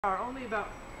are only about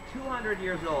 200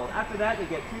 years old. After that, they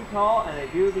get too tall and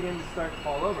they do begin to start to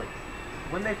fall over.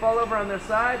 When they fall over on their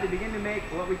side, they begin to make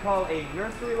what we call a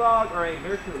nursery log or a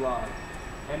nurture log.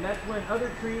 And that's when other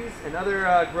trees and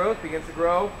other growth begins to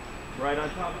grow right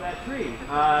on top of that tree. You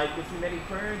can see many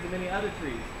ferns and many other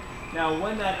trees. Now,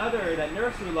 when that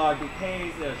nursery log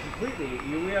decays completely,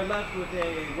 we are left with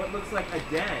what looks like a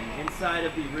den inside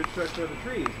of the root structure of the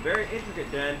trees. Very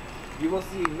intricate den. You will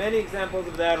see many examples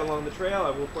of that along the trail.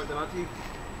 I will point them out to you.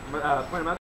 Point them out.